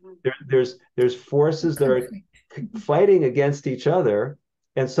 okay? There's forces that are fighting against each other,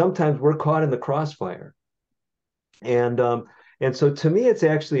 and sometimes we're caught in the crossfire. And so to me, it's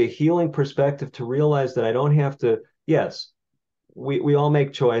actually a healing perspective to realize that I don't have to, yes, we all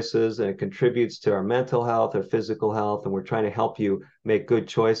make choices and it contributes to our mental health, our physical health, and we're trying to help you make good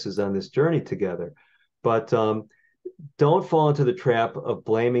choices on this journey together. But don't fall into the trap of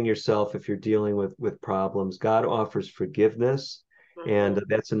blaming yourself if you're dealing with problems. God offers forgiveness, and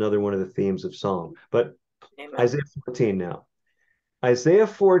that's another one of the themes of Psalm. But Amen. Isaiah 14 now. Isaiah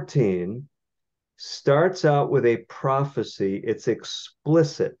 14 starts out with a prophecy. It's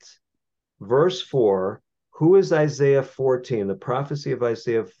explicit. Verse 4, who is Isaiah 14, the prophecy of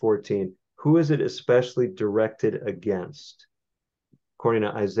Isaiah 14? Who is it especially directed against? According to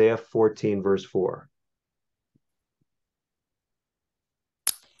Isaiah 14, verse 4.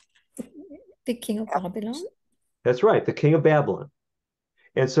 The king of Babylon? That's right, the king of Babylon.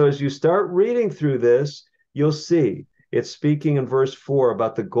 And so as you start reading through this, you'll see it's speaking in verse 4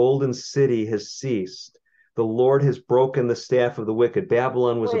 about the golden city has ceased. The Lord has broken the staff of the wicked.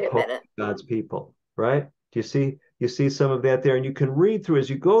 Babylon was opposed to God's people, right? Do you see some of that there? And you can read through as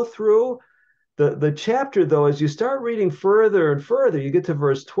you go through the chapter, though, as you start reading further and further, you get to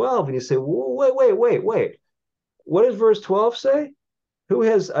verse 12 and you say, wait. What does verse 12 say? Who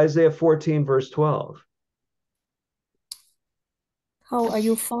has Isaiah 14, verse 12? How are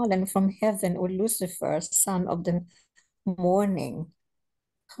you fallen from heaven, O Lucifer, son of the morning?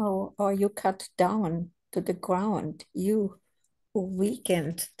 How are you cut down to the ground, you who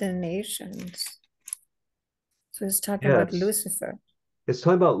weakened the nations? So it's talking about Lucifer. It's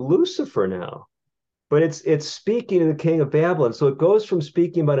talking about Lucifer now, but it's speaking to the king of Babylon. So it goes from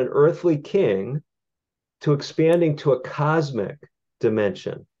speaking about an earthly king to expanding to a cosmic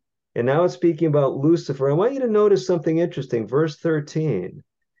dimension. And now it's speaking about Lucifer. I want you to notice something interesting. Verse 13,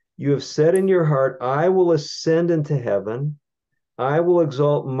 you have said in your heart, I will ascend into heaven. I will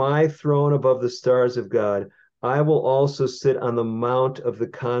exalt my throne above the stars of God. I will also sit on the mount of the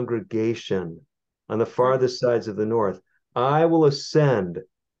congregation on the farthest sides of the north. I will ascend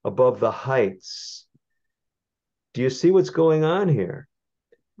above the heights. Do you see what's going on here?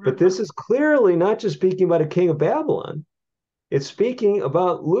 But this is clearly not just speaking about a king of Babylon. It's speaking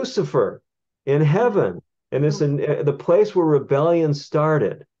about Lucifer in heaven, and it's in the place where rebellion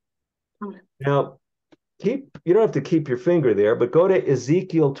started. Now, you don't have to keep your finger there, but go to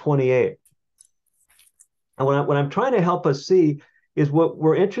Ezekiel 28. And what I'm trying to help us see is what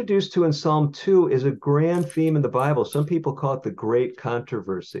we're introduced to in Psalm 2 is a grand theme in the Bible. Some people call it the great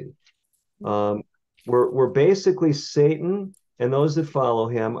controversy. We're basically Satan and those that follow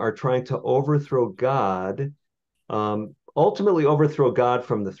him are trying to overthrow God, ultimately overthrow God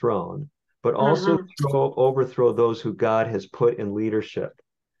from the throne, but also overthrow those who God has put in leadership.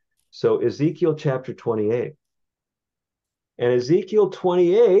 So Ezekiel chapter 28. And Ezekiel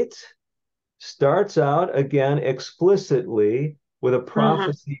 28 starts out again explicitly with a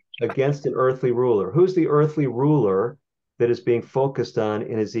prophecy against an earthly ruler. Who's the earthly ruler that is being focused on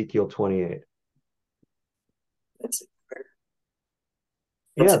in Ezekiel 28?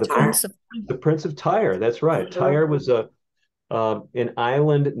 The Prince of Tyre. That's right. Tyre was an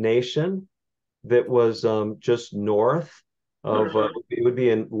island nation that was just north of, it would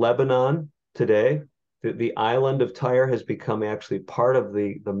be in Lebanon today. The island of Tyre has become actually part of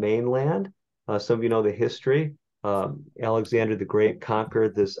the mainland. Some of you know the history. Alexander the Great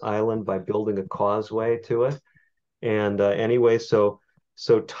conquered this island by building a causeway to it. And anyway, so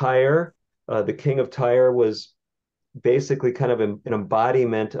Tyre, the king of Tyre, was basically kind of an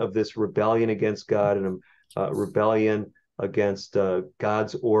embodiment of this rebellion against God and a rebellion against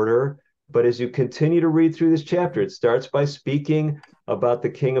God's order. But as you continue to read through this chapter, it starts by speaking about the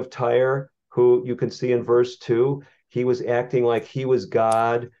king of Tyre, who you can see in verse 2. He was acting like he was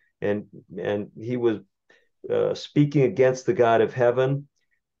God, and he was speaking against the God of heaven.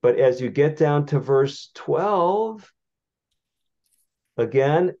 But as you get down to verse 12,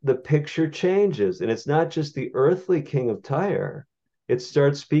 again, the picture changes. And it's not just the earthly king of Tyre. It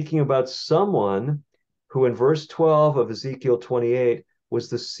starts speaking about someone who in verse 12 of Ezekiel 28 was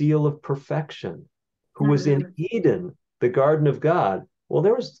the seal of perfection, who was in Eden, the garden of God. Well,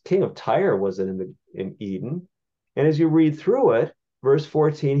 there was king of Tyre wasn't in Eden. And as you read through it, verse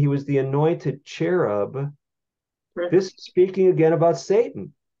 14, he was the anointed cherub. This is speaking again about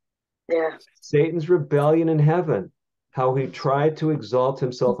Satan. Yeah. Satan's rebellion in heaven, how he tried to exalt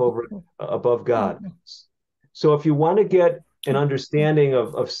himself above God. So if you want to get an understanding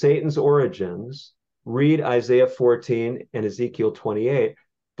of Satan's origins, read Isaiah 14 and Ezekiel 28.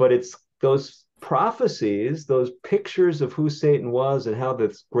 But it's those prophecies, those pictures of who Satan was and how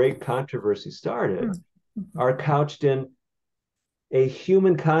this great controversy started, are couched in a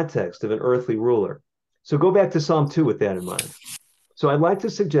human context of an earthly ruler. So go back to Psalm 2 with that in mind. So I'd like to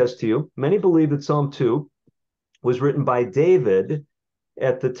suggest to you, many believe that Psalm 2 was written by David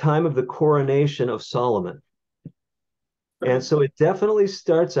at the time of the coronation of Solomon. And so it definitely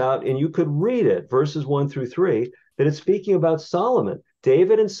starts out, and you could read it, verses 1 through 3, that it's speaking about Solomon.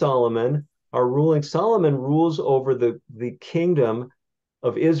 David and Solomon are ruling. Solomon rules over the kingdom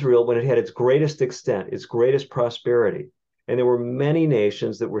of Israel when it had its greatest extent, its greatest prosperity. And there were many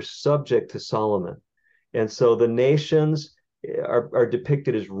nations that were subject to Solomon. And so the nations are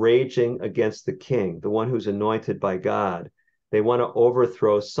depicted as raging against the king, the one who's anointed by God. They want to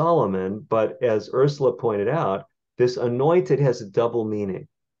overthrow Solomon, but as Ursula pointed out, this anointed has a double meaning.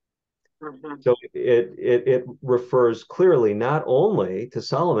 So it refers clearly not only to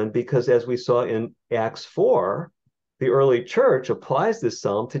Solomon, because as we saw in Acts 4, the early church applies this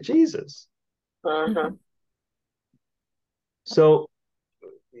psalm to Jesus. So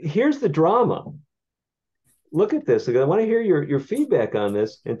here's the drama. Look at this. I want to hear your feedback on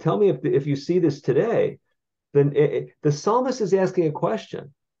this and tell me if you see this today. Then the psalmist is asking a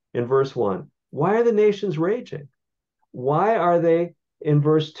question in verse 1. Why are the nations raging? Why are they, in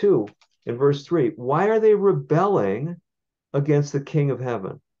verse 2, in verse 3, why are they rebelling against the King of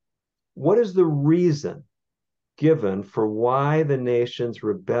Heaven? What is the reason given for why the nations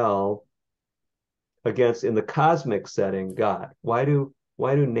rebel against, in the cosmic setting, God? Why do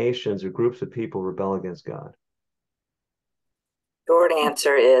nations or groups of people rebel against God? Short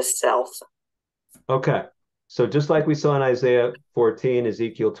answer is self. Okay. So just like we saw in Isaiah 14,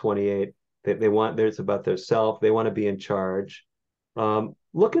 Ezekiel 28, they want, it's about their self. They want to be in charge.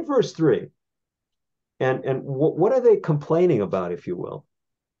 Look at verse 3. And what are they complaining about, if you will?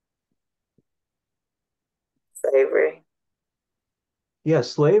 Slavery. Yeah,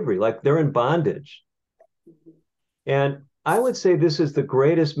 slavery, like they're in bondage. And I would say this is the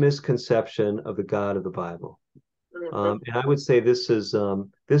greatest misconception of the God of the Bible. And I would say this is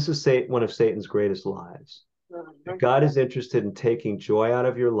one of Satan's greatest lies. God is interested in taking joy out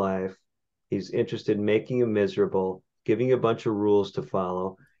of your life. He's interested in making you miserable, giving you a bunch of rules to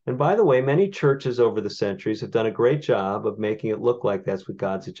follow. And by the way, many churches over the centuries have done a great job of making it look like that's what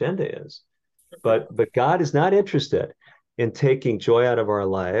God's agenda is. But God is not interested in taking joy out of our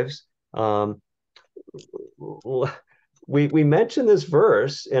lives. We mentioned this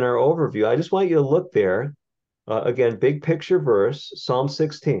verse in our overview. I just want you to look there. Again, big picture verse, Psalm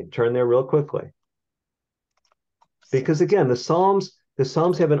 16. Turn there real quickly. Because again, the Psalms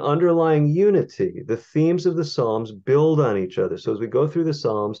have an underlying unity. The themes of the Psalms build on each other. So as we go through the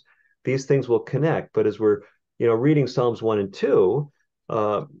Psalms, these things will connect. But as we're reading Psalms 1 and 2,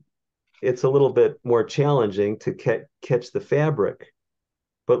 it's a little bit more challenging to catch the fabric.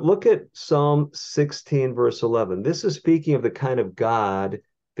 But look at Psalm 16, verse 11. This is speaking of the kind of God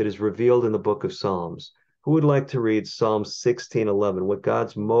that is revealed in the book of Psalms. Who would like to read Psalm 16:11, what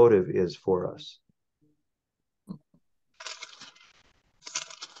God's motive is for us?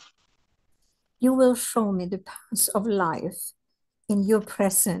 You will show me the paths of life. In your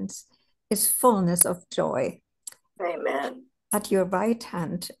presence is fullness of joy. Amen. At your right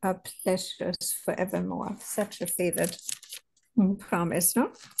hand are pleasures forevermore. Such a favorite promise,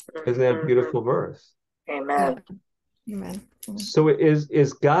 no? Isn't that a beautiful verse? Amen. Amen. So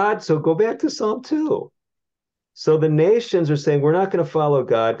is God, so go back to Psalm 2. So the nations are saying we're not going to follow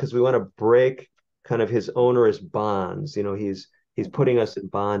God because we want to break kind of his onerous bonds. He's putting us in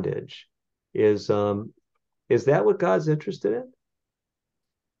bondage. Is that what God's interested in?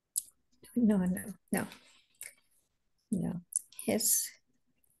 No. His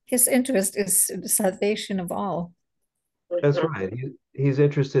interest is the salvation of all. That's right. He's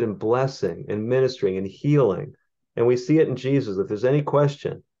interested in blessing and ministering and healing. And we see it in Jesus. If there's any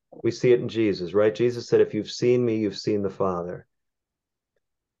question, we see it in Jesus, right? Jesus said, if you've seen me, you've seen the Father.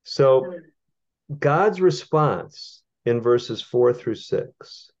 So God's response in verses 4-6,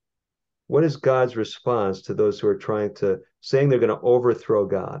 what is God's response to those who are saying they're going to overthrow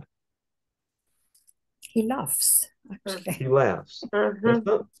God? He laughs, actually. He laughs.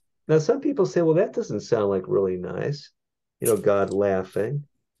 Now, some people say, well, that doesn't sound like really nice. God laughing.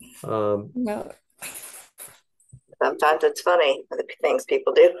 No. Sometimes it's funny, the things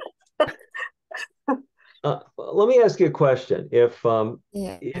people do. Let me ask you a question. If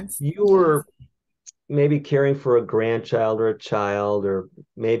you were maybe caring for a grandchild or a child, or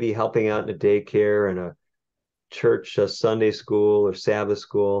maybe helping out in a daycare and a church, a Sunday school or Sabbath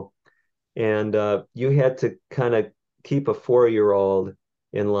school, and you had to kind of keep a 4-year-old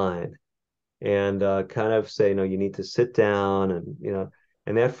in line and kind of say, no, you need to sit down, and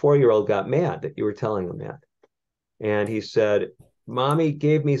that 4-year-old got mad that you were telling him that. And he said, Mommy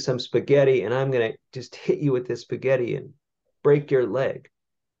gave me some spaghetti and I'm going to just hit you with this spaghetti and break your leg.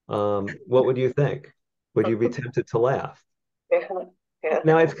 What would you think? Would you be tempted to laugh? Yeah.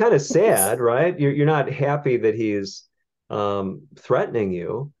 Now, it's kind of sad, right? You're not happy that he's threatening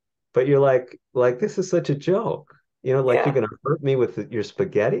you, but you're like, this is such a joke. You're going to hurt me with your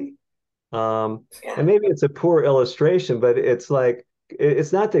spaghetti? And maybe it's a poor illustration, but it's like,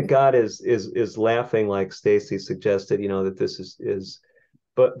 it's not that God is laughing like Stacy suggested, that this is,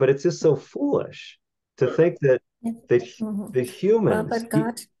 but it's just so foolish to think that the humans.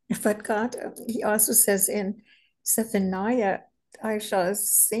 But God, he also says in Zephaniah, I shall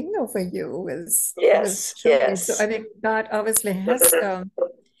sing over you with joy. So I think God obviously has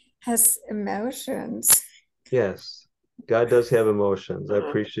emotions. Yes, God does have emotions. I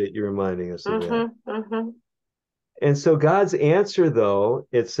appreciate you reminding us of that. And so God's answer, though,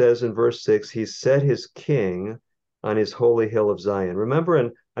 it says in verse 6, he set his king on his holy hill of Zion. Remember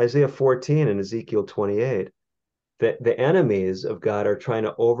in Isaiah 14 and Ezekiel 28, that the enemies of God are trying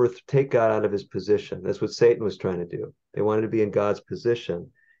to take God out of his position. That's what Satan was trying to do. They wanted to be in God's position.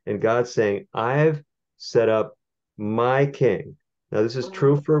 And God's saying, I've set up my king. Now, this is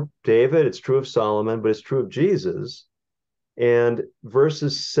true for David, it's true of Solomon, but it's true of Jesus. And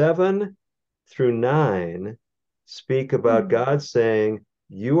verses 7-9 speak about God saying,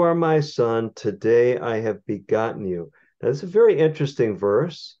 you are my son, today I have begotten you. Now, this is a very interesting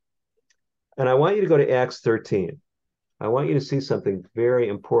verse. And I want you to go to Acts 13. I want you to see something very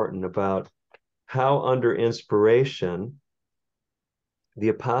important about how under inspiration the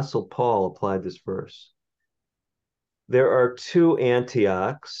Apostle Paul applied this verse. There are 2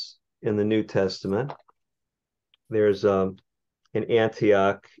 Antiochs in the New Testament. There's an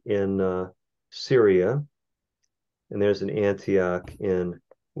Antioch in Syria, and there's an Antioch in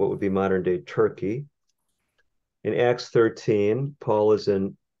what would be modern-day Turkey. In Acts 13, Paul is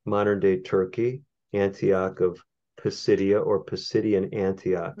in modern-day Turkey, Antioch of Pisidia or Pisidian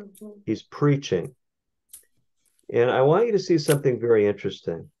Antioch. He's preaching. And I want you to see something very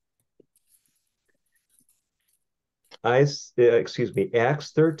interesting. Acts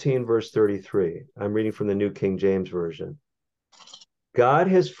 13, verse 33. I'm reading from the New King James Version. God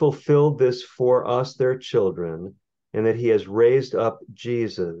has fulfilled this for us, their children, and that he has raised up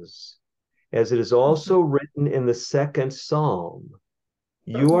Jesus, as it is also written in the 2nd Psalm,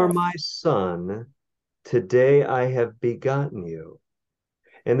 you are my son, today I have begotten you.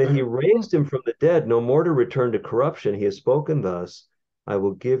 And that he raised him from the dead, no more to return to corruption. He has spoken thus, I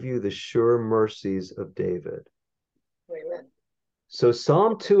will give you the sure mercies of David. Amen. So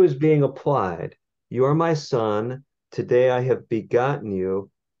Psalm 2 is being applied. You are my son, today I have begotten you.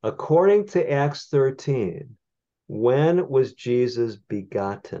 According to Acts 13, when was Jesus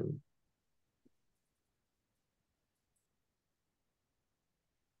begotten?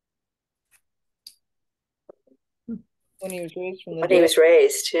 When he was raised from the When dead. he was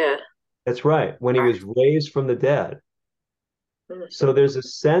raised, yeah. That's right, when he was raised from the dead. So there's a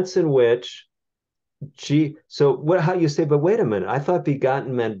sense in which how you say, but wait a minute, I thought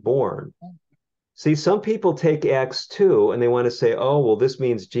begotten meant born. See, some people take Acts 2 and they want to say, oh, well, this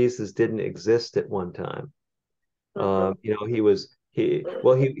means Jesus didn't exist at one time.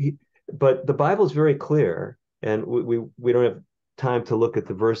 but the Bible is very clear, and we don't have time to look at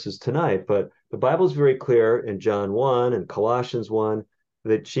the verses tonight, but the Bible is very clear in John 1 and Colossians 1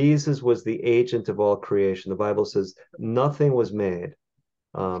 that Jesus was the agent of all creation. The Bible says nothing was made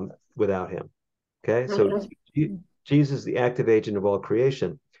without him. Okay, so Jesus, the active agent of all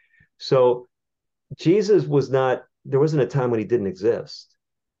creation. So Jesus was not, there wasn't a time when he didn't exist.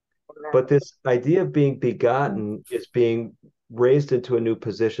 But this idea of being begotten is being raised into a new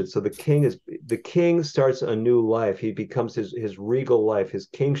position. So the king starts a new life. He becomes his regal life. His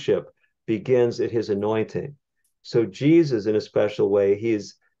kingship begins at his anointing. So Jesus, in a special way,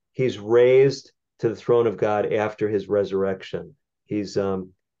 he's raised to the throne of God after his resurrection. He's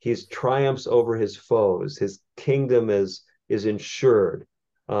triumphs over his foes. His kingdom is ensured.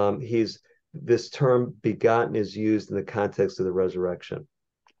 He's This term begotten is used in the context of the resurrection.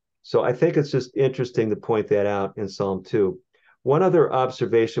 So I think it's just interesting to point that out in Psalm 2. One other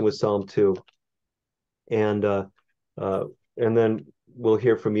observation with Psalm 2, and then we'll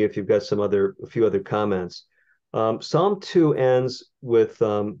hear from you if you've got a few other comments. Psalm 2 ends with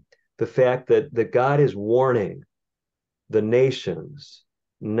the fact that God is warning the nations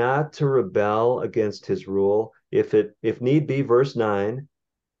not to rebel against his rule. If need be, verse 9,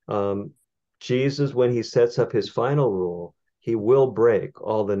 Jesus, when he sets up his final rule, he will break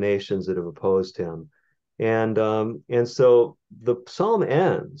all the nations that have opposed him. And so the psalm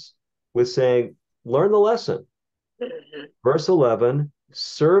ends with saying, learn the lesson. Verse 11,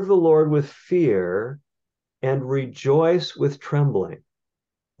 serve the Lord with fear and rejoice with trembling.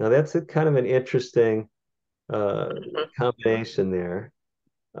 Now that's a kind of an interesting combination there.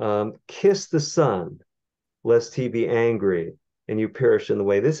 Kiss the Son, lest he be angry and you perish in the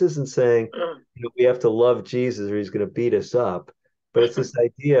way. This isn't saying we have to love Jesus or he's going to beat us up, but it's this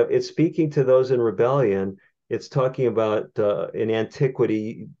idea of, it's speaking to those in rebellion. It's talking about in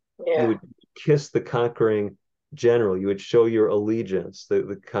antiquity, you would kiss the conquering general. You would show your allegiance,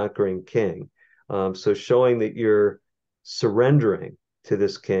 the conquering king. So showing that you're surrendering to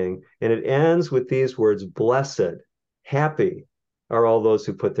this king. And it ends with these words, blessed, happy are all those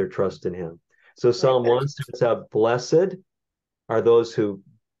who put their trust in him. So Psalm 1 starts out, blessed are those who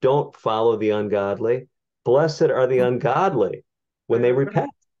don't follow the ungodly. Blessed are the ungodly when they repent.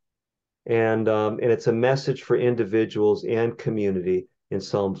 And it's a message for individuals and community in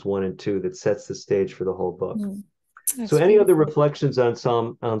Psalms 1 and 2 that sets the stage for the whole book. So any other reflections on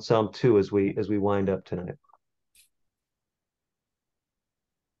Psalm 2 as we wind up tonight?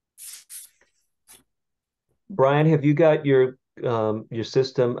 Bryan, have you got your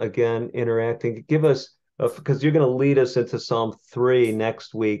system again interacting? Give us, because you're going to lead us into Psalm 3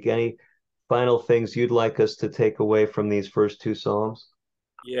 next week. Any final things you'd like us to take away from these first two Psalms?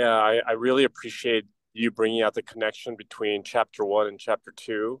 Yeah, I really appreciate you bringing out the connection between chapter 1 and chapter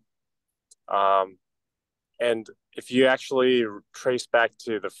 2. And if you actually trace back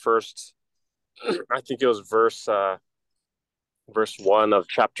to the first, I think it was verse 1 of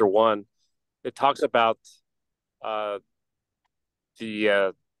chapter 1, it talks about it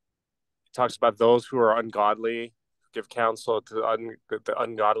talks about those who are ungodly give counsel to the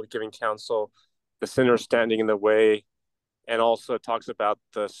ungodly giving counsel, the sinner standing in the way, and also it talks about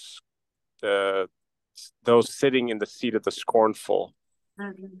those sitting in the seat of the scornful.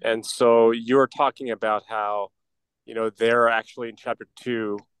 And so you're talking about how, they're actually in chapter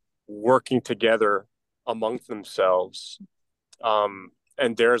 2 working together amongst themselves.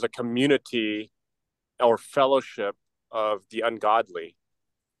 And there's a community or fellowship of the ungodly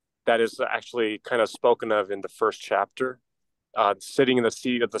that is actually kind of spoken of in the first chapter, sitting in the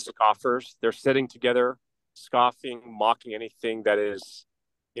seat of the scoffers. They're sitting together, scoffing, mocking anything that is,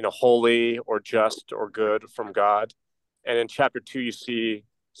 holy or just or good from God. And in chapter 2, you see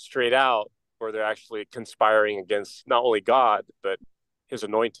straight out where they're actually conspiring against not only God, but his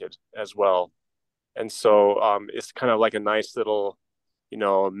anointed as well. And so it's kind of like a nice little,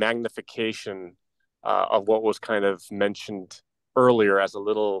 magnification of what was kind of mentioned earlier as a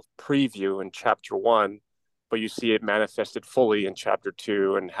little preview in chapter 1, but you see it manifested fully in chapter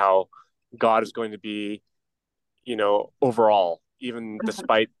 2 and how God is going to be, overall, even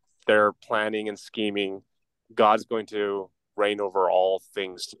despite their planning and scheming, God's going to reign over all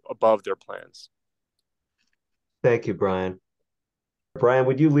things above their plans. Thank you, Bryan. Bryan,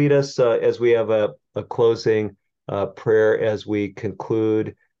 would you lead us as we have a closing prayer as we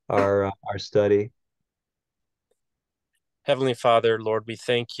conclude our study? Heavenly Father, Lord, we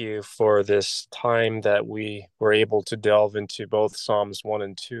thank you for this time that we were able to delve into both Psalms 1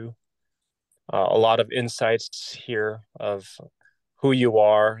 and 2. A lot of insights here of who you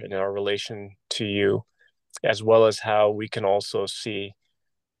are and our relation to you, as well as how we can also see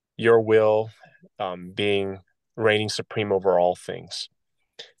your will being reigning supreme over all things.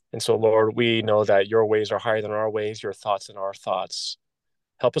 And so, Lord, we know that your ways are higher than our ways, your thoughts than our thoughts.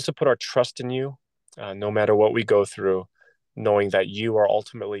 Help us to put our trust in you, no matter what we go through, knowing that you are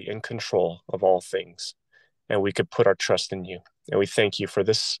ultimately in control of all things, and we could put our trust in you. And we thank you for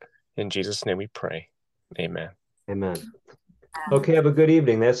this. In Jesus' name we pray. Amen. Amen. Okay, have a good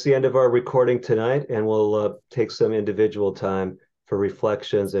evening. That's the end of our recording tonight, and we'll take some individual time for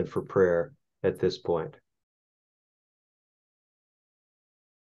reflections and for prayer at this point.